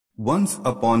Once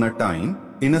upon a time,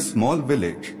 in a small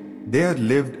village, there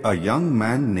lived a young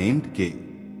man named Kale.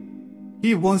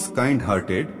 He was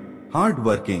kind-hearted,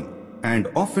 hard-working, and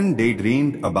often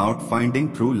daydreamed about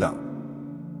finding true love.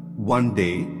 One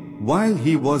day, while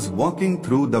he was walking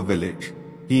through the village,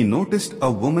 he noticed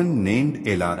a woman named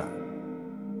Elara.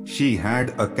 She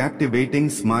had a captivating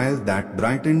smile that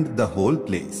brightened the whole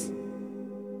place.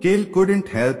 Kale couldn't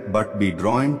help but be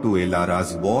drawn to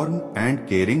Elara's warm and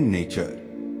caring nature.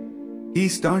 He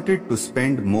started to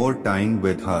spend more time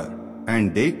with her,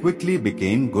 and they quickly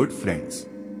became good friends.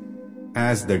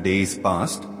 As the days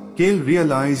passed, Kale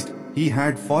realized he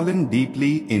had fallen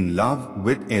deeply in love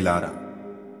with Elara.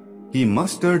 He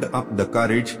mustered up the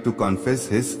courage to confess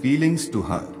his feelings to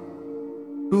her.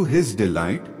 To his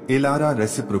delight, Elara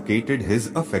reciprocated his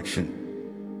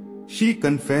affection. She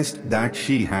confessed that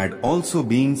she had also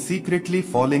been secretly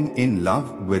falling in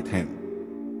love with him.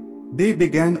 They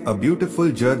began a beautiful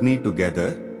journey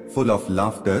together, full of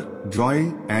laughter,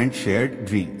 joy, and shared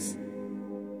dreams.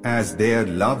 As their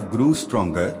love grew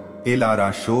stronger,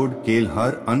 Elara showed Kale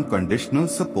her unconditional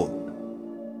support.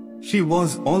 She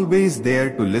was always there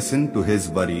to listen to his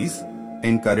worries,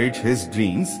 encourage his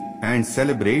dreams, and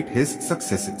celebrate his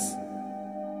successes.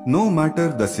 No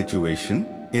matter the situation,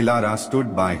 Elara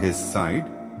stood by his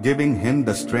side, giving him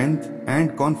the strength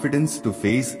and confidence to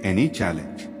face any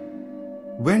challenge.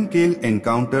 When Kale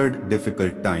encountered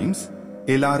difficult times,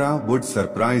 Elara would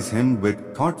surprise him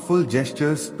with thoughtful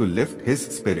gestures to lift his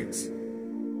spirits.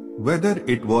 Whether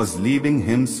it was leaving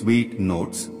him sweet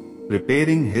notes,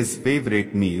 preparing his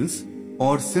favorite meals,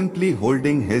 or simply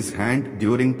holding his hand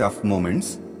during tough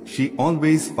moments, she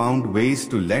always found ways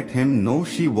to let him know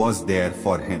she was there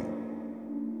for him.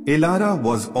 Elara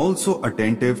was also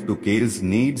attentive to Kale's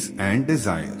needs and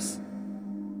desires.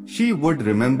 She would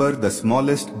remember the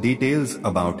smallest details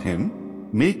about him,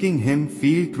 making him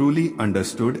feel truly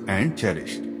understood and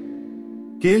cherished.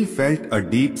 Kale felt a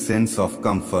deep sense of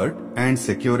comfort and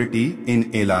security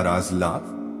in Elara's love,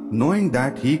 knowing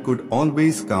that he could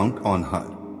always count on her.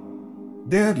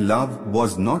 Their love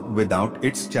was not without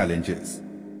its challenges.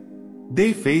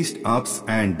 They faced ups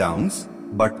and downs,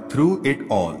 but through it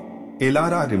all,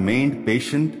 Elara remained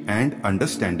patient and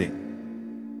understanding.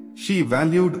 She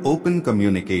valued open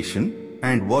communication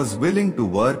and was willing to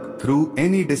work through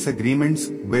any disagreements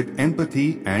with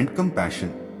empathy and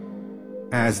compassion.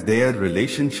 As their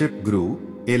relationship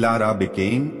grew, Elara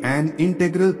became an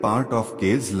integral part of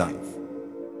Kale's life.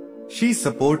 She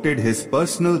supported his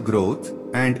personal growth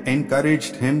and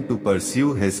encouraged him to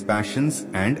pursue his passions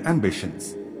and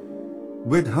ambitions.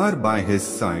 With her by his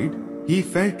side, he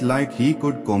felt like he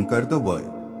could conquer the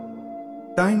world.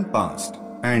 Time passed,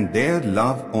 and their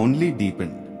love only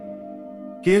deepened.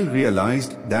 Kale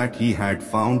realized that he had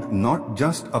found not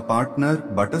just a partner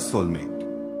but a soulmate.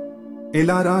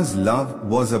 Elara's love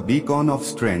was a beacon of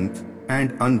strength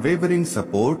and unwavering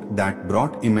support that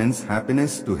brought immense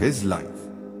happiness to his life.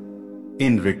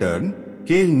 In return,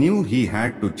 Kale knew he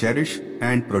had to cherish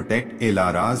and protect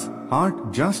Elara's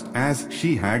heart just as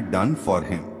she had done for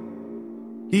him.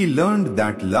 He learned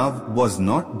that love was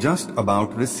not just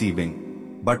about receiving,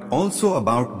 but also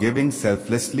about giving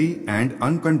selflessly and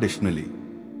unconditionally.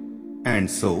 And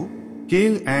so,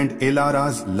 Kale and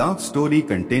Elara's love story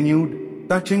continued,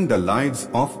 touching the lives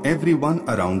of everyone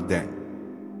around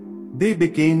them. They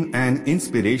became an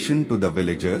inspiration to the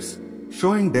villagers,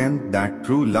 showing them that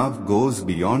true love goes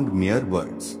beyond mere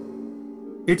words.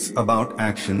 It's about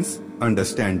actions,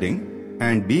 understanding,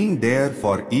 and being there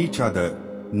for each other,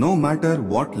 no matter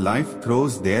what life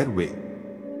throws their way.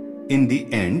 In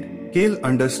the end, Kale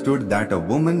understood that a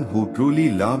woman who truly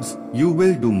loves you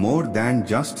will do more than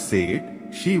just say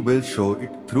it, she will show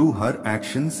it through her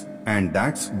actions, and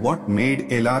that's what made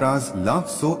Elara's love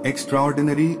so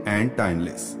extraordinary and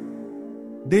timeless.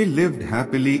 They lived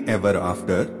happily ever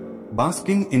after,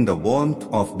 basking in the warmth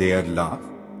of their love,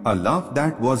 a love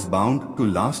that was bound to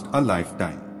last a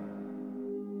lifetime.